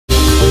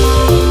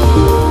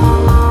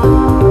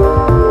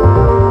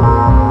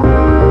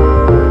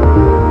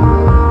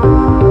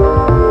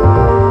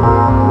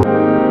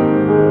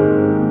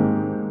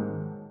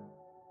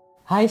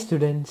Hi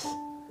students,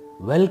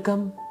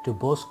 welcome to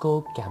Bosco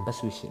Campus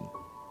Vision.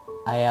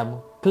 I am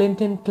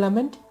Clinton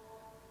Clement,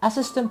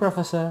 Assistant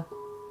Professor,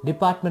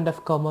 Department of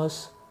Commerce,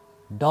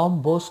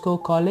 Dom Bosco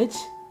College,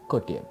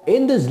 Kottayam.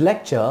 In this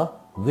lecture,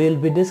 we will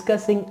be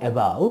discussing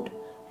about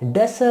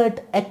desert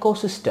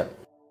ecosystem.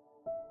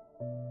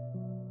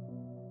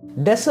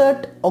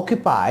 Desert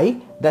occupy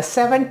the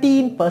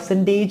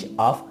 17%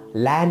 of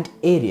land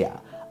area.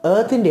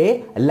 എർത്തിൻ്റെ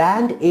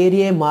land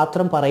ഏരിയയെ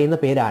മാത്രം പറയുന്ന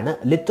പേരാണ്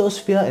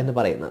lithosphere എന്ന്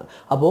പറയുന്നത്.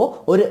 അപ്പോൾ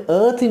ഒരു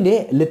എർത്തിൻ്റെ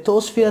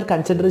lithosphere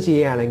consider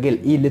ചെയ്യുകയാണെങ്കിൽ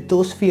ഈ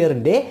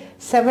ലിത്തോസ്ഫിയറിൻ്റെ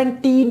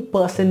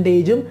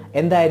 17%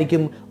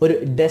 എന്തായിരിക്കും? ഒരു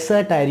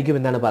ഡെസേർട്ട് ആയിരിക്കും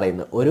എന്നാണ്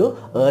പറയുന്നത്. ഒരു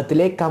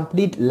എർത്തിലെ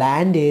കംപ്ലീറ്റ്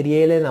ലാൻഡ്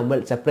ഏരിയയിലെ നമ്മൾ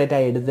സെപ്പറേറ്റ്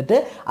ആയി എടുത്തിട്ട്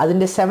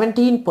അതിൻ്റെ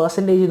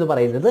 17% എന്ന്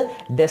പറയുന്നത്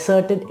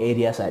ഡെസേർട്ടഡ്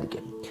ഏരിയാസ്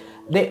ആയിരിക്കും.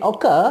 They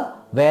occur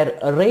where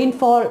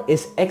rainfall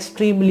is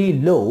extremely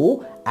low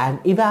and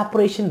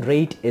evaporation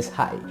rate is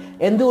high.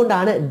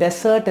 എന്തുകൊണ്ടാണ്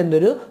ഡെസേർട്ട്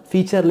എന്നൊരു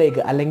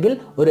ഫീച്ചറിലേക്ക് അല്ലെങ്കിൽ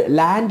ഒരു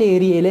ലാൻഡ്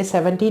ഏരിയയിലെ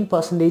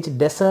 17%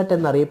 ഡെസേർട്ട്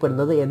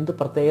എന്നറിയപ്പെടുന്നത്? എന്ത്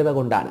പ്രത്യേകത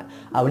കൊണ്ടാണ്?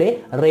 അവിടെ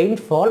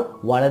റെയിൻഫോൾ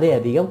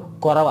വളരെയധികം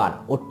കുറവാണ്,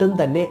 ഒട്ടും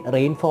തന്നെ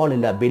റെയിൻഫോൾ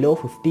ഇല്ല. ബിലോ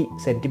 50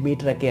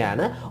 സെൻറ്റിമീറ്റർ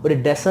ഒക്കെയാണ് ഒരു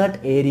ഡെസേർട്ട്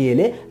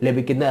ഏരിയയിൽ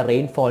ലഭിക്കുന്ന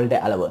റെയിൻഫോളിൻ്റെ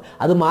അളവ്.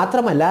 അത്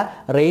മാത്രമല്ല,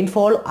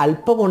 റെയിൻഫോൾ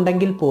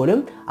അല്പമുണ്ടെങ്കിൽ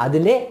പോലും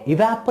അതിലെ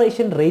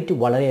ഇവാപ്പറേഷൻ റേറ്റ്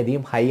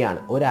വളരെയധികം ഹൈ ആണ്.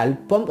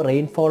 ഒരല്പം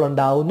റെയിൻഫോൾ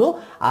ഉണ്ടാവുന്നു,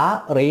 ആ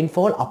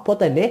റെയിൻഫോൾ അപ്പോൾ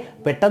തന്നെ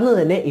പെട്ടെന്ന്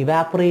തന്നെ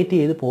ഇവാപ്പറേറ്റ്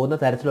ചെയ്ത് പോകുന്ന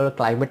തരത്തിലുള്ള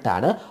ക്ലൈമറ്റ്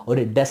ആണ്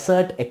ഒരു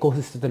ഡെസേർട്ട്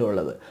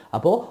എക്കോസിസ്റ്റത്തിനുള്ളത്.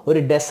 അപ്പോൾ ഒരു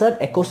ഡെസേർട്ട്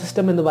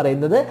എക്കോസിസ്റ്റം എന്ന്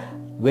പറയുന്നത്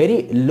very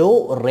low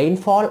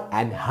rainfall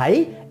and high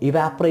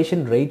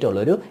evaporation rate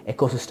ഉള്ളൊരു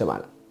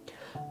എക്കോസിസ്റ്റമാണ്.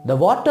 The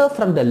water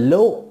from the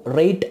low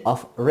rate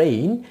of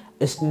rain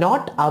is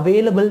not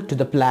available to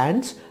the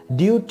plants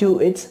due to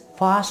its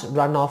fast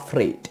runoff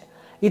rate.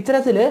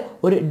 ഇത്തരത്തിൽ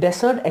ഒരു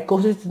desert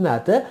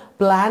എക്കോസിസ്റ്റത്തിനകത്ത്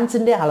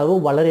പ്ലാന്റ്സിൻ്റെ അളവ്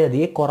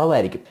വളരെയധികം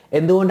കുറവായിരിക്കും.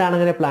 എന്തുകൊണ്ടാണ്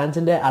അങ്ങനെ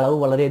പ്ലാന്റ്സിൻ്റെ അളവ്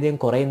വളരെയധികം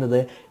കുറയുന്നത്?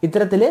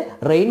 ഇത്തരത്തിൽ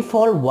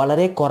റെയിൻഫോൾ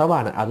വളരെ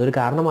കുറവാണ്, അതൊരു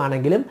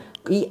കാരണമാണെങ്കിലും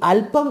ഈ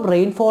അല്പം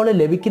റെയിൻഫോൾ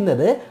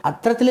ലഭിക്കുന്നത്,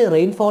 അത്തരത്തിൽ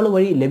റെയിൻഫോൾ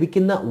വഴി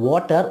ലഭിക്കുന്ന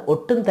വാട്ടർ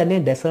ഒട്ടും തന്നെ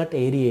ഡെസേർട്ട്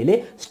ഏരിയയിൽ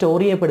സ്റ്റോർ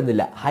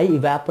ചെയ്യപ്പെടുന്നില്ല. ഹൈ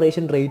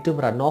ഇവാപ്പറേഷൻ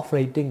റേറ്റും റൺ ഓഫ്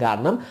റേറ്റും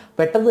കാരണം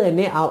പെട്ടെന്ന്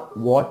തന്നെ ആ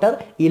വാട്ടർ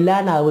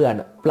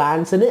ഇല്ലാണ്ടാവുകയാണ്.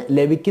 പ്ലാന്റ്സിന്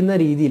ലഭിക്കുന്ന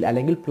രീതിയിൽ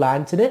അല്ലെങ്കിൽ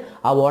പ്ലാന്റ്സിന്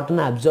ആ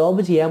വാട്ടറിനെ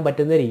അബ്സോർബ് ചെയ്യാൻ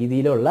പറ്റുന്ന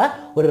രീതിയിലുള്ള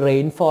ഒരു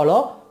റെയിൻഫോളോ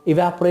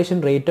ഇവാപ്പറേഷൻ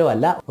റേറ്റോ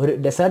അല്ല ഒരു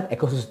ഡെസേർട്ട്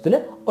എക്കോസിസ്റ്റത്തിൽ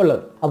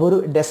ഉള്ളത്. അപ്പോൾ ഒരു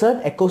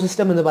ഡെസേർട്ട്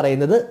എക്കോസിസ്റ്റം എന്ന്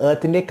പറയുന്നത്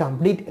എർത്തിൻ്റെ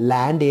കംപ്ലീറ്റ്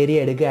ലാൻഡ് ഏരിയ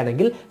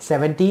എടുക്കുകയാണെങ്കിൽ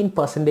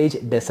 17%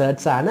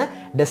 ഡെസേർട്ട്സ് ആണ്.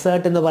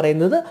 ഡെസേർട്ട് എന്ന്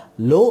പറയുന്നത്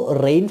law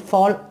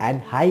rainfall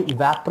and high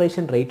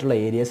evaporation rate ഉള്ള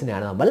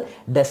ഏരിയസിനാണ് നമ്മൾ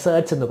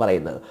ഡെസേർട്ട്സ് എന്ന്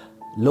പറയുന്നത്.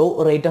 ലോ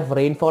റേറ്റ് ഓഫ്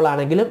റെയിൻഫോൾ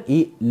ആണെങ്കിലും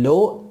ഈ ലോ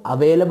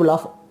അവൈലബിൾ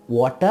ഓഫ്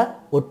വാട്ടർ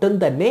ഒട്ടും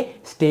തന്നെ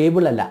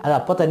സ്റ്റേബിൾ അല്ല, അത്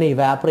അപ്പോൾ തന്നെ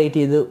ഇവാപ്പറേറ്റ്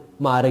ചെയ്ത്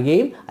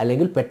മാറുകയും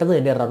അല്ലെങ്കിൽ പെട്ടെന്ന്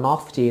തന്നെ റൺ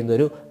ഓഫ്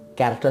ചെയ്യുന്നൊരു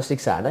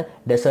ക്യാരക്ടറിസ്റ്റിക്സ് ആണ്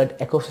ഡെസേർട്ട്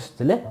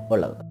എക്കോസിസ്റ്റത്തിൽ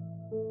ഉള്ളത്.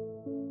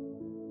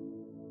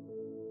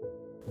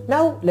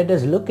 Now let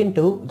us look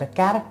into the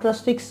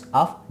characteristics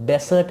of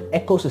desert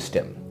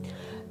ecosystem.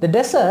 The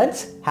deserts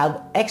have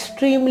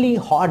extremely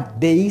hot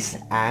days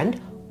and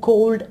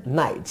cold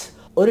nights.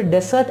 ഒരു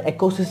ഡെസേർട്ട്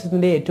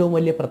എക്കോസിസ്റ്റത്തിൻ്റെ ഏറ്റവും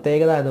വലിയ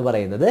പ്രത്യേകത എന്ന്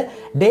പറയുന്നത്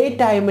ഡേ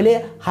ടൈമിൽ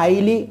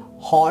highly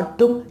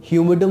ഹോട്ടും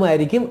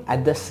ഹ്യൂമിഡുമായിരിക്കും,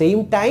 at the same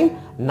time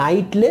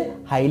നൈറ്റിൽ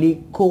ഹൈലി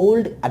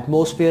കോൾഡ്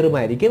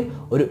അറ്റ്മോസ്ഫിയറുമായിരിക്കും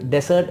ഒരു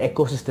ഡെസേർട്ട്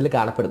എക്കോസിസ്റ്റത്തിൽ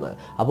കാണപ്പെടുന്നത്.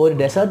 അപ്പോൾ ഒരു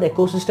ഡെസേർട്ട്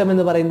എക്കോസിസ്റ്റം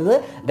എന്ന് പറയുന്നത്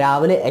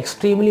രാവിലെ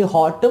എക്സ്ട്രീംലി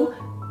ഹോട്ടും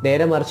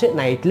നേരെ മറിച്ച്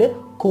നൈറ്റിൽ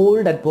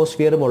കോൾഡ്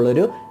അറ്റ്മോസ്ഫിയറും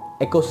ഉള്ളൊരു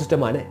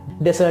എക്കോസിസ്റ്റമാണ്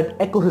desert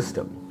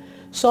ecosystem.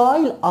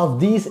 Soil of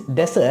these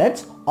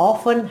deserts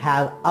often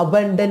have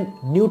abundant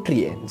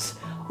nutrients.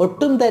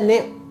 ഒട്ടും തന്നെ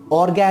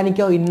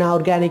ഓർഗാനിക്കോ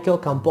ഇൻഓർഗാനിക്കോ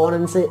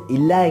കമ്പോണൻസ്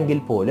ഇല്ല എങ്കിൽ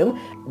പോലും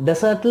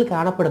ഡെസേർട്ടിൽ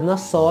കാണപ്പെടുന്ന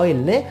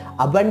സോയിലിന്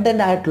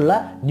അബണ്ടൻ്റ് ആയിട്ടുള്ള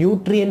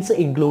ന്യൂട്രിയൻസ്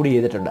ഇൻക്ലൂഡ്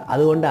ചെയ്തിട്ടുണ്ട്.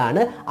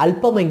 അതുകൊണ്ടാണ്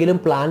അല്പമെങ്കിലും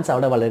പ്ലാന്റ്സ്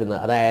അവിടെ വളരുന്നത്.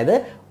 അതായത്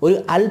ഒരു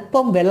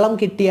അല്പം വെള്ളം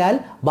കിട്ടിയാൽ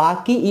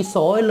ബാക്കി ഈ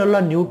സോയിലുള്ള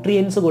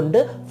ന്യൂട്രിയൻസ് കൊണ്ട്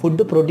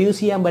ഫുഡ് പ്രൊഡ്യൂസ്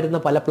ചെയ്യാൻ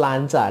പറ്റുന്ന പല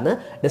പ്ലാന്റ്സ് ആണ്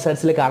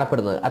ഡെസേർട്ട്സിൽ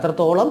കാണപ്പെടുന്നത്.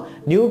 അത്രത്തോളം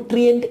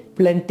ന്യൂട്രിയൻറ്റ്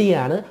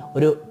പ്ലെൻറ്റിയാണ്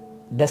ഒരു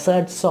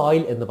ഡെസേർട്ട്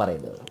സോയിൽ എന്ന്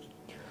പറയുന്നത്.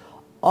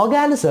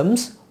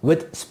 Organisms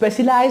with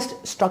specialized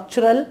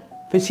structural,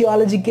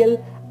 physiological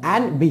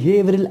and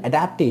behavioural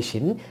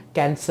adaptation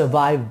can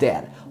survive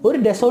there. ഒരു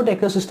ഡെസേർട്ട്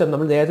എക്കോസിസ്റ്റം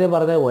നമ്മൾ നേരത്തെ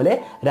പറഞ്ഞ പോലെ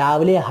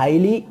രാവിലെ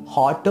ഹൈലി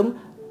ഹോട്ടും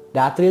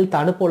രാത്രിയിൽ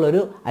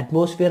തണുപ്പുള്ളൊരു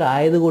അറ്റ്മോസ്ഫിയർ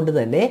ആയതുകൊണ്ട്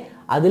തന്നെ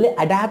അതിൽ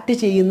അഡാപ്റ്റ്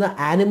ചെയ്യുന്ന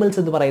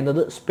ആനിമൽസ് എന്ന്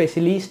പറയുന്നത്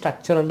സ്പെഷ്യലി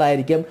സ്ട്രക്ചറഡ്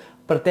ആയിരിക്കും,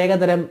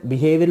 പ്രത്യേകതരം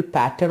ബിഹേവിയറൽ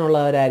പാറ്റേൺ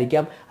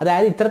ഉള്ളവരായിരിക്കാം.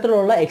 അതായത്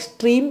ഇത്തരത്തിലുള്ള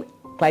എക്സ്ട്രീം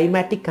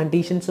ക്ലൈമാറ്റിക്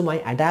കണ്ടീഷൻസുമായി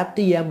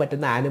അഡാപ്റ്റ് ചെയ്യാൻ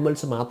പറ്റുന്ന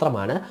ആനിമൽസ്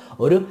മാത്രമാണ്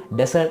ഒരു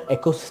ഡെസേർട്ട്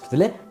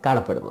എക്കോസിസ്റ്റത്തിൽ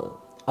കാണപ്പെടുന്നത്.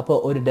 അപ്പോൾ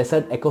ഒരു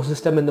ഡെസേർട്ട്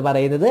എക്കോസിസ്റ്റം എന്ന്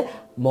പറയുന്നത്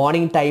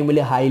മോർണിംഗ് ടൈമിൽ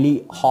ഹൈലി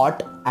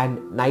ഹോട്ട് ആൻഡ്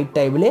നൈറ്റ്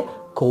ടൈമിൽ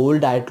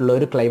കോൾഡ് ആയിട്ടുള്ള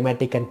ഒരു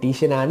ക്ലൈമാറ്റിക്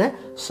കണ്ടീഷനാണ്.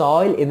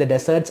 Soil in the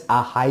desserts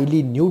are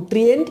highly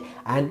nutrient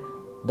and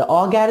the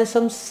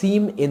organisms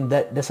seen in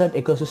the desert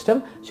ecosystem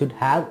should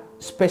have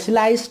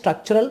specialized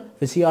structural,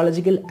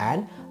 physiological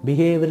and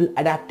behavioral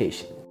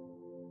adaptation.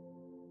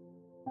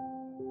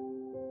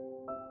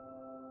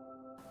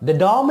 The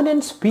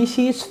dominant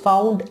species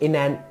found in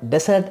an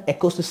desert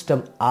ecosystem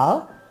are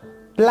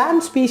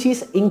plant species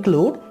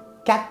include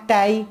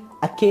cacti,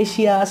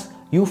 acacias,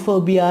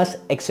 euphorbias,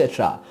 etc.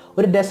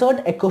 ഒരു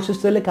desert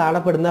എക്കോസിസ്റ്റത്തിൽ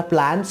കാണപ്പെടുന്ന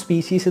plant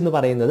species എന്ന്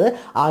പറയുന്നത്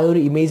ആ ഒരു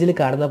ഇമേജിൽ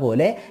കാണുന്ന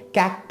പോലെ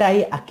കാക്ടൈ,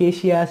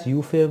 അക്കേഷ്യാസ്,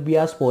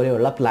 യൂഫോർബിയാസ്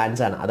പോലെയുള്ള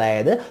plants ആണ്.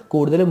 അതായത്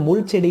കൂടുതലും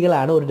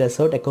മുൾച്ചെടികളാണ് ഒരു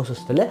ഡെസേർട്ട്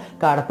എക്കോസിസ്റ്റത്തിൽ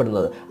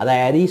കാണപ്പെടുന്നത്.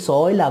 അതായത് ഈ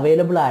സോയിൽ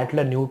അവൈലബിൾ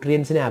ആയിട്ടുള്ള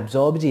ന്യൂട്രിയൻസിനെ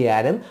അബ്സോർബ്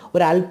ചെയ്യാനും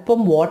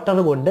ഒരല്പം വാട്ടർ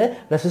കൊണ്ട്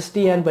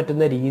റെസിസ്റ്റ് ചെയ്യാൻ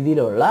പറ്റുന്ന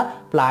രീതിയിലുള്ള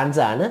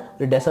പ്ലാന്റ്സ് ആണ്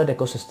ഒരു ഡെസേർട്ട്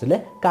എക്കോസിസ്റ്റത്തിൽ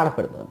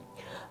കാണപ്പെടുന്നത്.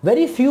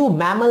 വെരി ഫ്യൂ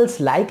മാമൽസ്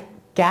ലൈക്ക്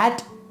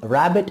കാറ്റ്,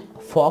 റാബിറ്റ്,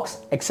 ഫോക്സ്,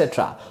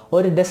 എക്സെട്ര.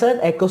 ഒരു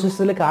ഡെസേർട്ട്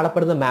എക്കോസിസ്റ്റത്തിൽ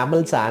കാണപ്പെടുന്ന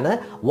മാമൽസ് ആണ്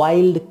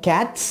വൈൽഡ്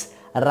കാറ്റ്സ്,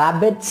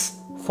 റാബിറ്റ്സ്,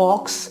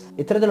 ഫോക്സ്.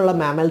 ഇത്തരത്തിലുള്ള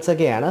മാമൽസ്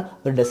ഒക്കെയാണ്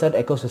ഒരു ഡെസേർട്ട്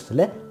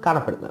എക്കോസിസ്റ്റത്തിൽ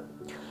കാണപ്പെടുന്നത്.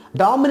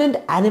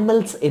 Dominant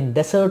animals in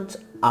desserts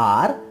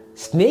R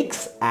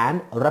snakes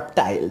and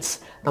reptiles.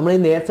 നമ്മൾ ഈ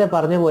നേരത്തെ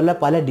പറഞ്ഞ പോലെ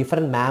പല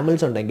ഡിഫറെൻറ്റ്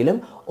മാമൽസ് ഉണ്ടെങ്കിലും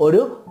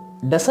ഒരു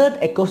ഡെസേർട്ട്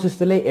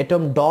എക്കോസിസ്റ്റത്തിലെ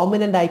ഏറ്റവും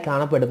ഡോമിനൻ്റ് ആയി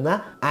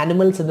കാണപ്പെടുന്ന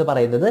ആനിമൽസ് എന്ന്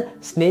പറയുന്നത്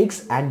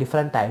snakes and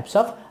different types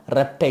of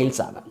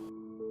reptiles ആണ്.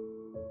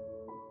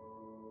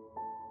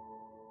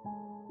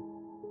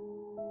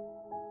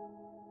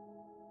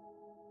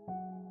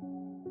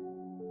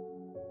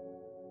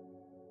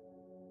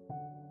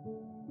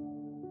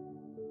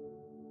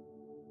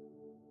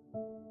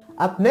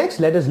 Up next,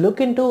 let us look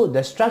into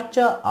the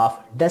structure of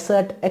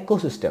desert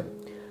ecosystem.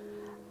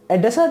 A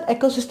desert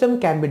ecosystem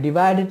can be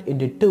divided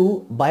into two,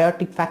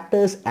 biotic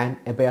factors and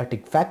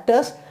abiotic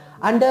factors.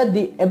 Under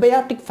the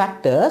abiotic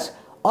factors,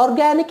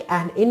 organic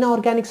and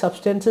inorganic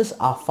substances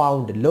are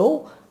found low.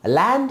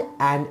 Land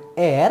and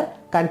air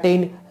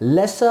contain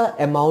lesser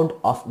amount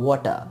of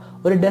water.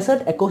 ഒരു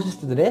desert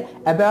എക്കോസിസ്റ്റത്തിൻ്റെ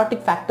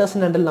abiotic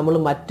ഫാക്ടേഴ്സിനുണ്ടെങ്കിൽ നമ്മൾ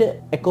മറ്റ്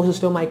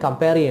എക്കോസിസ്റ്റവുമായി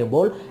compare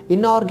ചെയ്യുമ്പോൾ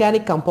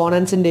inorganic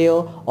കമ്പോണൻസിൻ്റെയോ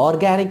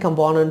organic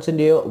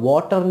കമ്പോണൻസിൻ്റെയോ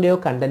വാട്ടറിൻ്റെയോ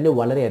content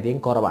വളരെയധികം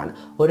കുറവാണ്.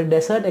 ഒരു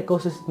desert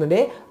എക്കോസിസ്റ്റത്തിൻ്റെ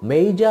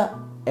major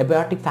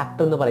abiotic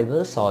factor എന്ന്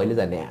പറയുന്നത് soil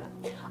തന്നെയാണ്.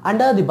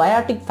 Under the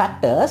biotic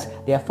factors,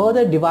 they are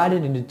further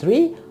divided into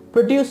three: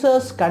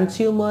 producers,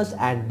 consumers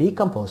and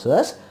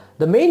decomposers.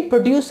 The main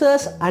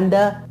producers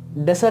under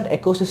desert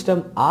ecosystem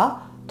are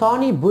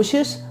thorny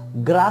bushes,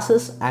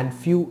 grasses and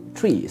few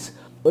trees.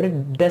 ഒരു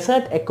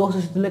desert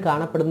എക്കോസിസ്റ്റത്തിൽ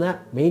കാണപ്പെടുന്ന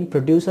main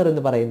producer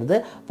എന്ന് പറയുന്നത്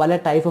പല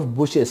type of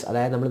bushes.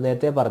 അതായത് നമ്മൾ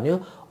നേരത്തെ പറഞ്ഞു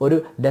ഒരു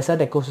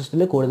ഡെസേർട്ട്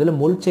എക്കോസിസ്റ്റത്തിൽ കൂടുതലും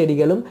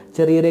മുൾച്ചെടികളും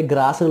ചെറിയ ചെറിയ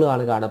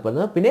ഗ്രാസുകളുമാണ്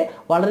കാണപ്പെടുന്നത്. പിന്നെ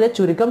വളരെ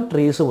ചുരുക്കം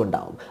ട്രീസും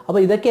ഉണ്ടാവും.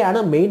 അപ്പോൾ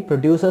ഇതൊക്കെയാണ് മെയിൻ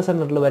പ്രൊഡ്യൂസേഴ്സ്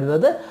എന്നുള്ളത്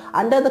വരുന്നത്.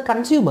 Under the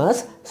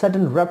consumers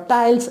certain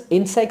reptiles,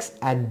 insects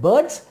and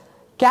birds.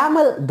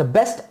 Camel the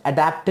best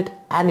adapted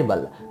animal.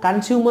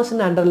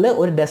 കൺസ്യൂമേഴ്സിൻ്റെ അണ്ടറിൽ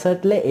ഒരു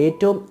ഡെസേർട്ടിലെ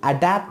ഏറ്റവും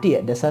അഡാപ്റ്റ്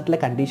ചെയ്യുക, ഡെസേർട്ടിലെ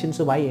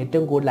കണ്ടീഷൻസുമായി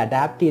ഏറ്റവും കൂടുതൽ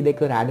അഡാപ്റ്റ്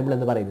ചെയ്തേക്കുന്ന ഒരു ആനിമൽ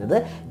എന്ന് പറയുന്നത്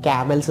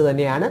ക്യാമൽസ്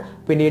തന്നെയാണ്.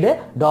 പിന്നീട്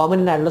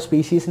ഡോമിനൻ്റ് ആയിട്ടുള്ള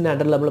സ്പീഷീസിൻ്റെ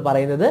അണ്ടറിൽ നമ്മൾ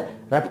പറയുന്നത്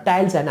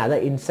reptiles and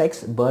other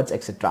insects, birds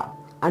etcetera.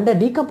 Under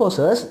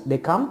decomposers, they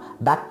come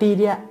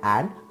bacteria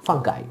and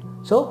fungi.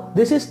 So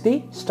this is the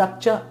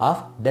structure of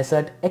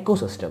desert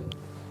ecosystem.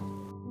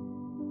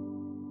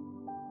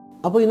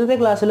 അപ്പോൾ ഇന്നത്തെ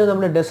ക്ലാസ്സിൽ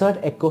നമ്മൾ ഡെസേർട്ട്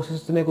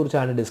എക്കോസിസ്റ്റത്തിനെ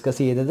കുറിച്ചാണ് ഡിസ്കസ്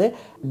ചെയ്തത്.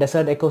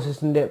 ഡെസേർട്ട്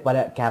എക്കോസിസ്റ്റത്തിൻ്റെ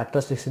പല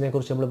ക്യാരക്ടറിസ്റ്റിക്സിനെ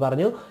കുറിച്ച് നമ്മൾ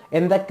പറഞ്ഞു.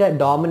 എന്തൊക്കെ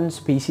ഡോമിനൻറ്റ്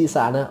സ്പീഷീസ്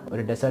ആണ്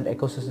ഒരു ഡെസേർട്ട്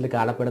എക്കോസിസ്റ്റത്തിൽ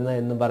കാണപ്പെടുന്നത്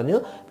എന്നും പറഞ്ഞു.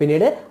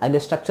 പിന്നീട്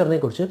അതിൻ്റെ സ്ട്രക്ചറിനെ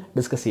കുറിച്ച്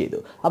ഡിസ്കസ്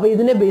ചെയ്തു. അപ്പോൾ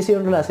ഇതിനെ ബേസ്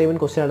ചെയ്തുകൊണ്ടുള്ള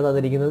അസൈൻമെൻറ്റ് ക്വസ്റ്റ്യൻ ആണ്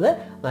തന്നിരിക്കുന്നത്.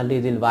 നല്ല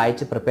രീതിയിൽ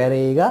വായിച്ച് പ്രിപ്പയർ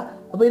ചെയ്യുക.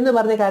 അപ്പോൾ ഇന്ന്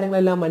പറഞ്ഞ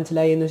കാര്യങ്ങളെല്ലാം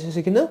മനസ്സിലായി എന്ന്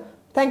വിശ്വസിക്കുന്നു.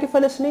 Thank you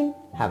for listening.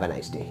 Have A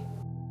nice day.